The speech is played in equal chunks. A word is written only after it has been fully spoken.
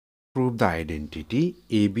Prove the identity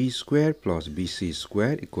AB square plus BC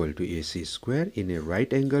square equal to AC square in a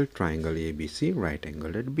right angle triangle ABC right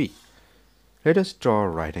angled at B. Let us draw a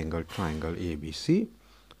right angle triangle ABC.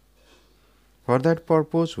 For that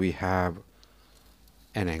purpose, we have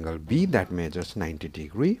an angle B that measures 90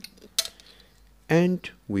 degree and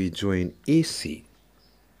we join AC.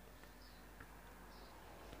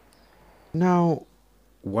 Now,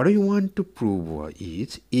 what we want to prove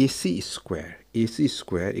is AC square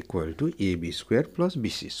equal to AB square plus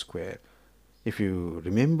BC square. If you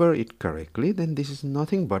remember it correctly, then this is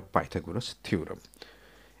nothing but Pythagoras theorem.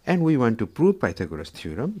 And we want to prove Pythagoras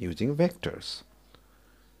theorem using vectors.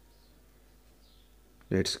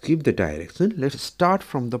 Let's keep the direction. Let's start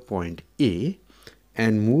from the point A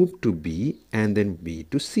and move to B and then B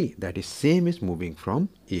to C. That is same as moving from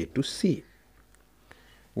A to C.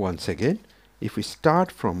 Once again, if we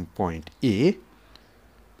start from point A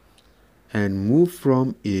and move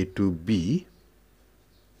from A to B,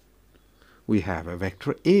 we have a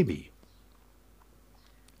vector AB.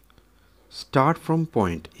 Start from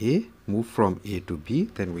point A, move from A to B,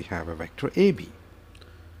 then we have a vector AB.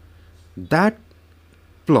 That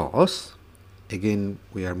plus, again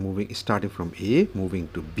we are starting from A, moving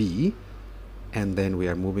to B, and then we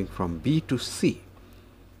are moving from B to C.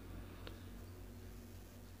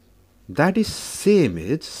 That is same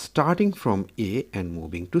as starting from A and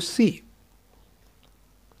moving to C.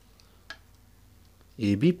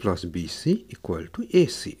 AB plus BC equal to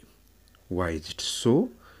AC. Why is it so?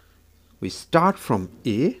 We start from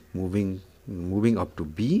A, moving up to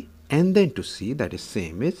B and then to C. That is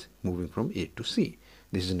same as moving from A to C.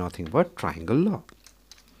 This is nothing but triangle law.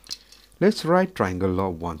 Let's write triangle law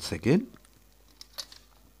once again.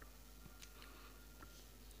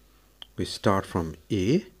 We start from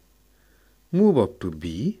A, move up to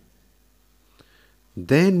B,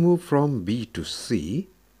 then move from B to C.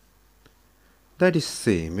 That is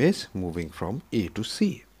same as moving from A to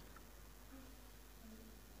C.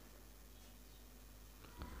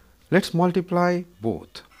 Let's multiply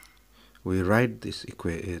both. We write this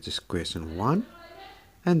equation 1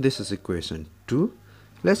 and this is equation 2.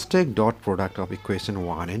 Let's take dot product of equation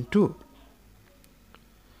 1 and 2.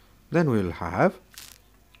 Then we will have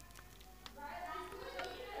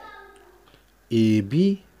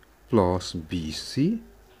AB plus BC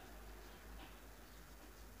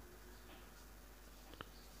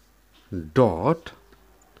dot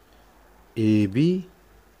AB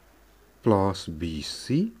plus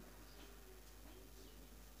BC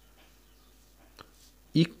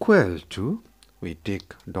equal to, we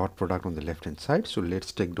take dot product on the left hand side, so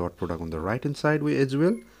let's take dot product on the right hand side as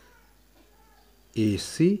well,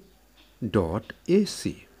 AC dot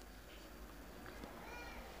AC.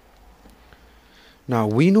 Now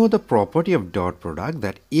we know the property of dot product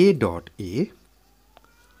that A dot A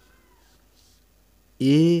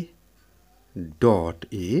dot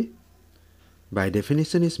A by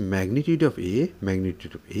definition is magnitude of A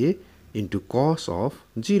into cos of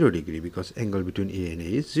 0 degree, because angle between A and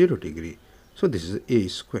A is 0 degree. So this is A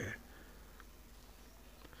square.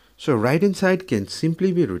 So right hand side can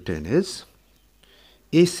simply be written as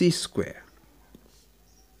AC square.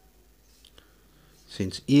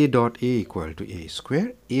 Since A dot A equal to A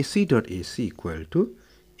square, AC dot AC equal to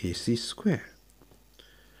AC square.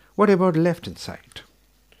 What about left hand side?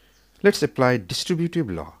 Let's apply distributive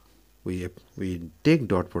law. We take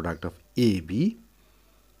dot product of AB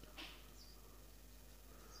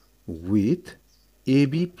with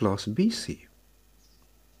AB plus BC.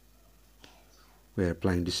 We are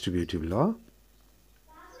applying distributive law.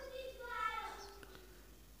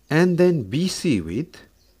 And then BC with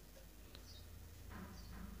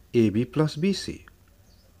AB plus BC.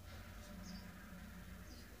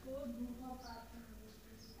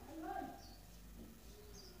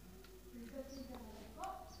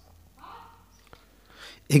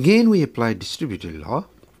 Again we apply distributive law.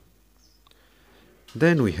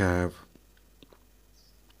 Then we have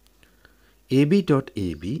AB dot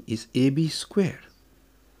AB is AB square.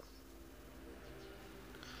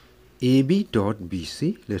 AB dot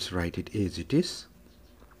BC, let's write it as it is.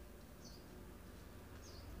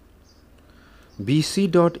 BC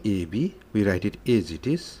dot AB, we write it as it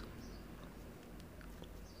is.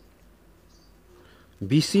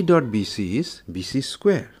 BC dot BC is BC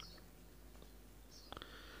square.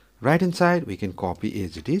 Right hand side we can copy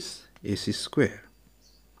as it is, AC square.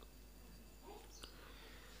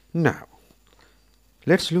 Now,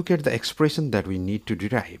 let's look at the expression that we need to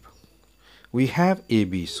derive. We have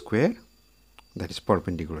AB square, that is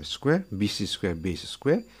perpendicular square, BC square base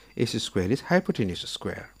square, AC square is hypotenuse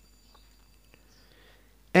square.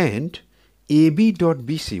 And AB dot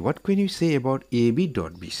BC. What can you say about AB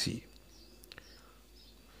dot BC?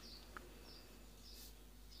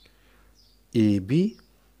 AB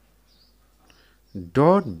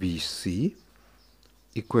dot BC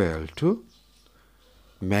equal to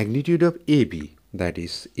magnitude of AB, that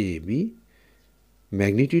is AB,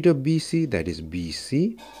 magnitude of BC, that is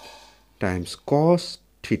BC, times cos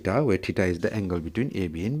theta, where theta is the angle between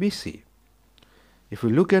AB and BC. If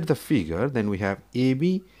we look at the figure, then we have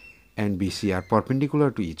AB and BC are perpendicular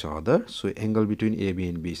to each other. So angle between AB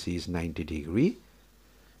and BC is 90 degree.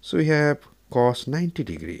 So we have cos 90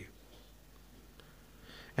 degree.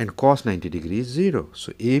 And cos 90 degree is 0.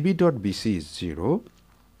 So AB dot BC is 0.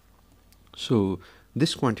 So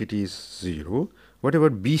this quantity is 0. What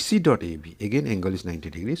about BC dot AB? Again, angle is 90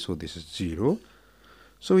 degrees, so this is 0.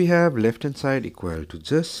 So we have left hand side equal to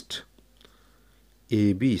just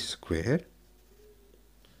AB square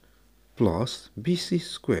plus BC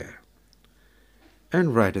square,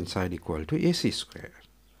 and right hand side equal to AC square.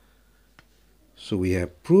 So we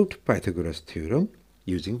have proved Pythagoras theorem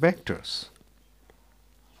using vectors.